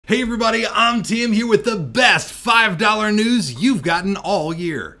Hey everybody, I'm Tim here with the best $5 news you've gotten all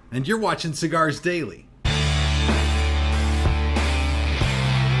year. And you're watching Cigars Daily.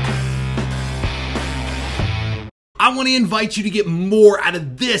 I want to invite you to get more out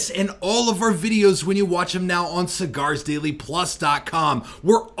of this and all of our videos when you watch them now on CigarsDailyPlus.com.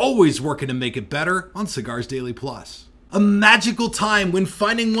 We're always working to make it better on Cigars Daily Plus. A magical time when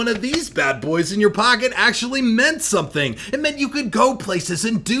finding one of these bad boys in your pocket actually meant something. It meant you could go places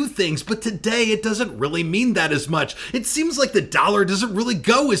and do things, but today it doesn't really mean that as much. It seems like the dollar doesn't really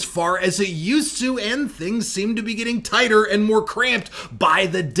go as far as it used to, and things seem to be getting tighter and more cramped by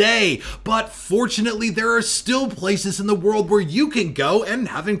the day. But fortunately, there are still places in the world where you can go, and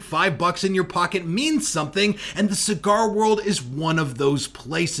having $5 in your pocket means something, and the cigar world is one of those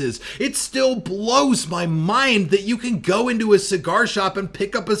places. It still blows my mind that you can go into a cigar shop and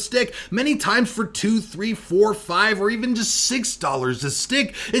pick up a stick many times for $2, $3, $4, $5, or even just $6 a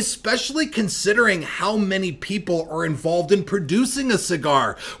stick, especially considering how many people are involved in producing a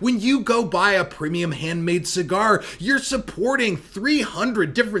cigar. When you go buy a premium handmade cigar, you're supporting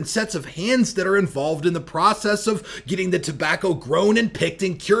 300 different sets of hands that are involved in the process of getting the tobacco grown and picked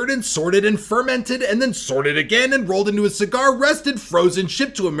and cured and sorted and fermented and then sorted again and rolled into a cigar, rested, frozen,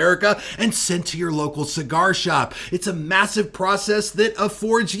 shipped to America, and sent to your local cigar shop. It's a massive process that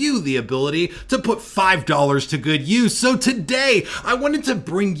affords you the ability to put $5 to good use. So today, I wanted to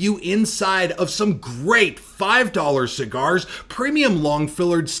bring you inside of some great $5 cigars, premium long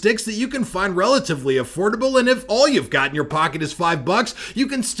fillered sticks that you can find relatively affordable, and if all you've got in your pocket is $5, you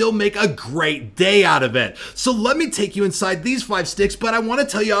can still make a great day out of it. So let me take you inside these 5 sticks, but I want to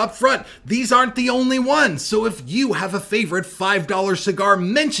tell you up front, these aren't the only ones. So if you have a favorite $5 cigar,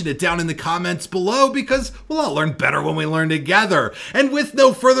 mention it down in the comments below, because we'll all learn better when we learn together. And with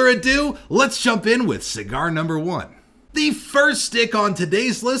no further ado, let's jump in with cigar number 1. The first stick on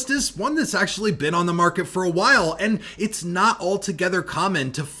today's list is one that's actually been on the market for a while, and it's not altogether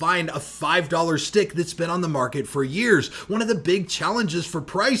common to find a $5 stick that's been on the market for years. One of the big challenges for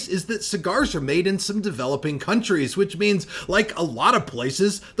price is that cigars are made in some developing countries, which means, like a lot of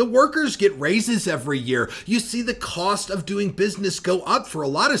places, the workers get raises every year. You see the cost of doing business go up for a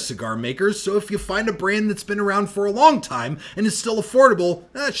lot of cigar makers, so if you find a brand that's been around for a long time and is still affordable,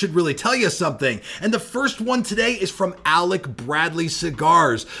 that should really tell you something. And the first one today is from Alec Bradley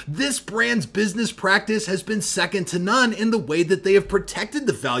Cigars. This brand's business practice has been second to none in the way that they have protected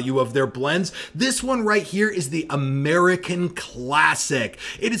the value of their blends. This one right here is the American Classic.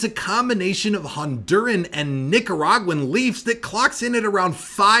 It is a combination of Honduran and Nicaraguan leaves that clocks in at around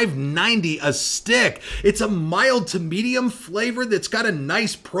 $5.90 a stick. It's a mild to medium flavor that's got a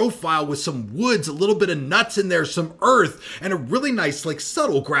nice profile with some woods, a little bit of nuts in there, some earth, and a really nice like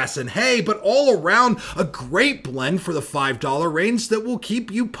subtle grass and hay, but all around a great blend for the $5 range that will keep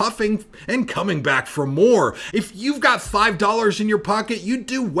you puffing and coming back for more. If you've got $5 in your pocket, you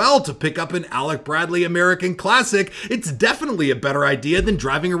do well to pick up an Alec Bradley American Classic. It's definitely a better idea than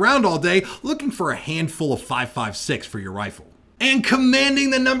driving around all day looking for a handful of 5.56 for your rifle. And commanding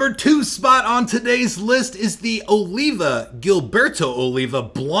the number 2 spot on today's list is the Oliva Gilberto Oliva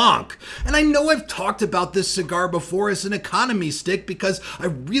Blanc. And I know I've talked about this cigar before as an economy stick because I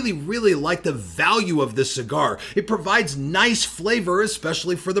really like the value of this cigar. It provides nice flavor,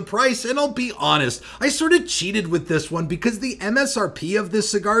 especially for the price, and I'll be honest, I sort of cheated with this one because the MSRP of this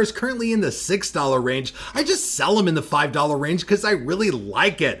cigar is currently in the $6 range. I just sell them in the $5 range because I really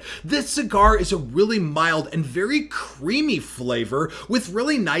like it. This cigar is a really mild and very creamy flavor with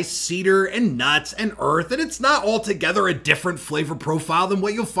really nice cedar and nuts and earth, and it's not altogether a different flavor profile than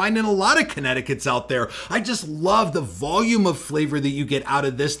what you'll find in a lot of Connecticut's out there. I just love the volume of flavor that you get out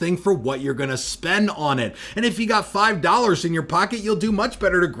of this thing for what you're gonna spend on it. And if you got $5 in your pocket, you'll do much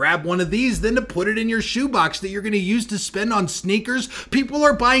better to grab one of these than to put it in your shoebox that you're gonna use to spend on sneakers. People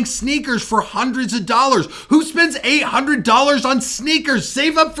are buying sneakers for hundreds of dollars. Who spends $800 on sneakers?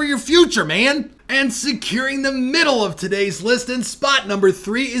 Save up for your future, man. And securing the middle of today's list in spot number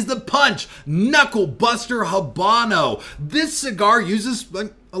 3 is the Punch Knuckle Buster Habano. This cigar uses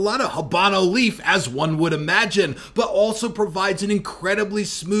a lot of Habano leaf, as one would imagine, but also provides an incredibly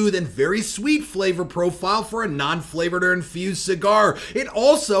smooth and very sweet flavor profile for a non-flavored or infused cigar. It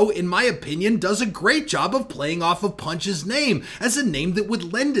also, in my opinion, does a great job of playing off of Punch's name as a name that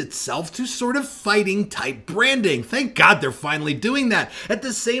would lend itself to sort of fighting type branding. Thank God they're finally doing that. At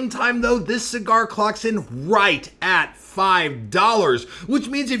the same time though, this cigar clocks in right at $5, which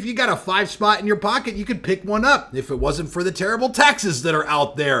means if you got a 5 spot in your pocket, you could pick one up if it wasn't for the terrible taxes that are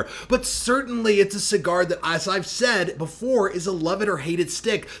out there. But certainly it's a cigar that, as I've said before, is a love it or hate it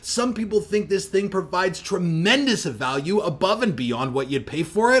stick. Some people think this thing provides tremendous value above and beyond what you'd pay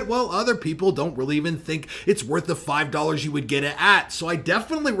for it, while other people don't really even think it's worth the $5 you would get it at. So I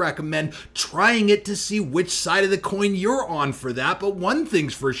definitely recommend trying it to see which side of the coin you're on for that. But one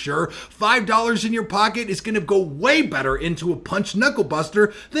thing's for sure, $5 in your pocket is going to go way better into a punch knuckle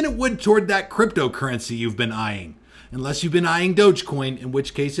buster than it would toward that cryptocurrency you've been eyeing. Unless you've been eyeing Dogecoin, in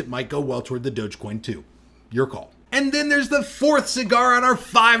which case it might go well toward the Dogecoin too. Your call. And then there's the fourth cigar on our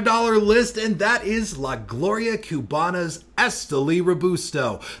 $5 list, and that is La Gloria Cubana's Esteli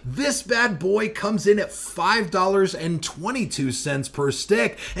Robusto. This bad boy comes in at $5.22 per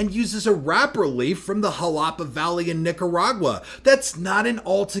stick and uses a wrapper leaf from the Jalapa Valley in Nicaragua. That's not an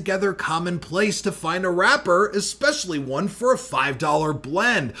altogether common place to find a wrapper, especially one for a $5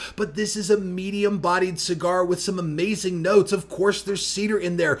 blend. But this is a medium-bodied cigar with some amazing notes. Of course, there's cedar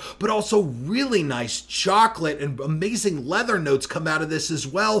in there, but also really nice chocolate and amazing leather notes come out of this as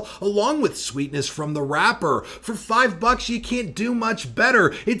well, along with sweetness from the wrapper. For $5, you can't do much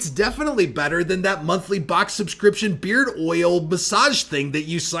better. It's definitely better than that monthly box subscription beard oil massage thing that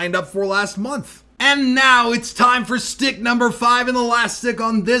you signed up for last month. And now it's time for stick number 5 and the last stick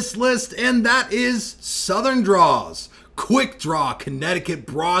on this list, and that is Southern Draws Quick Draw Connecticut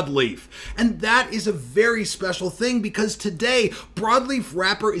Broadleaf. And that is a very special thing because today broadleaf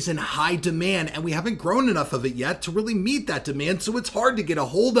wrapper is in high demand and we haven't grown enough of it yet to really meet that demand, so it's hard to get a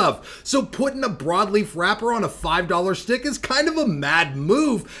hold of. So putting a broadleaf wrapper on a $5 stick is kind of a mad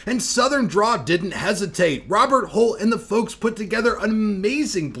move, and Southern Draw didn't hesitate. Robert Holt and the folks put together an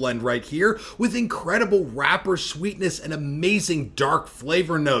amazing blend right here with incredible wrapper sweetness and amazing dark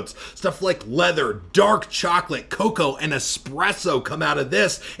flavor notes. Stuff like leather, dark chocolate, cocoa, and espresso come out of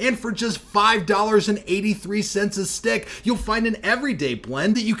this, and for just $5.83 a stick, you'll find an everyday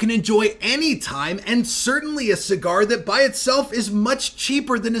blend that you can enjoy anytime, and certainly a cigar that by itself is much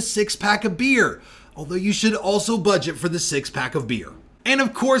cheaper than a 6-pack of beer, although you should also budget for the 6-pack of beer. And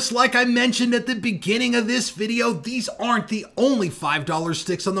of course, like I mentioned at the beginning of this video, these aren't the only $5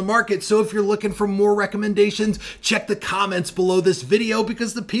 sticks on the market. So if you're looking for more recommendations, check the comments below this video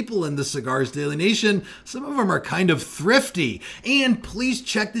because the people in the Cigars Daily Nation, some of them are kind of thrifty. And please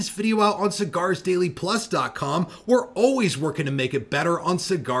check this video out on cigarsdailyplus.com. We're always working to make it better on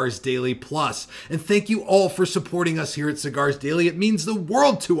Cigars Daily Plus. And thank you all for supporting us here at Cigars Daily. It means the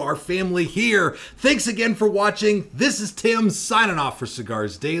world to our family here. Thanks again for watching. This is Tim signing off for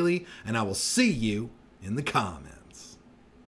Cigars Daily, and I will see you in the comments.